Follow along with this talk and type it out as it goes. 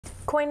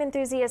Coin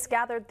enthusiasts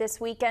gathered this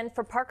weekend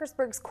for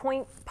Parkersburg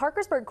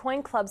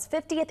Coin Club's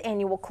 50th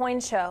annual coin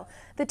show.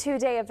 The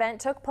two-day event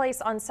took place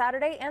on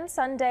Saturday and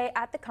Sunday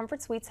at the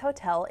Comfort Suites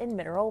Hotel in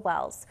Mineral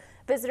Wells.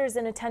 Visitors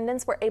in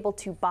attendance were able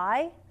to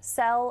buy,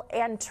 sell,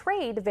 and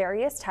trade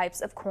various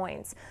types of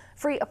coins.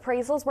 Free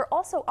appraisals were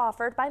also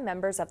offered by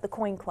members of the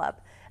Coin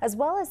Club. As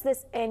well as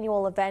this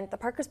annual event, the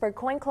Parkersburg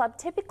Coin Club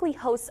typically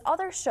hosts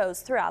other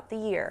shows throughout the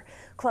year.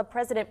 Club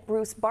President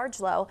Bruce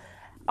Bargelow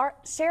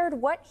shared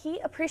what he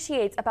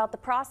appreciates about the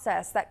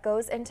process that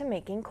goes into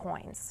making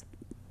coins.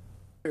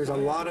 There's a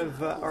lot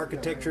of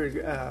architecture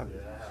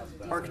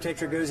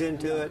goes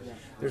into it.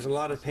 There's a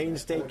lot of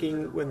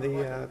painstaking when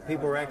the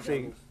people are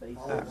actually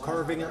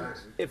carving them.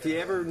 If you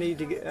ever need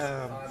to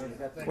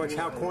watch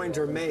how coins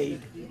are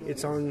made,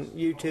 it's on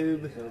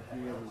YouTube.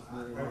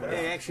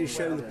 They actually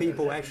show the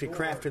people actually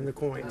crafting the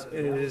coins,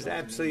 and it is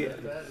absolutely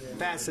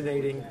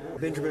fascinating.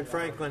 Benjamin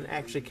Franklin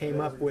actually came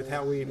up with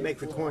how we make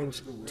the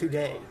coins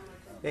today.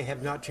 They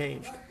have not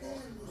changed.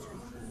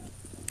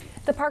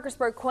 The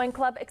Parkersburg Coin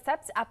Club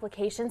accepts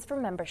applications for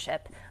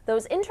membership.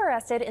 Those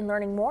interested in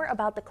learning more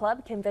about the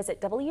club can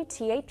visit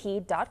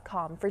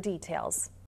WTAP.com for details.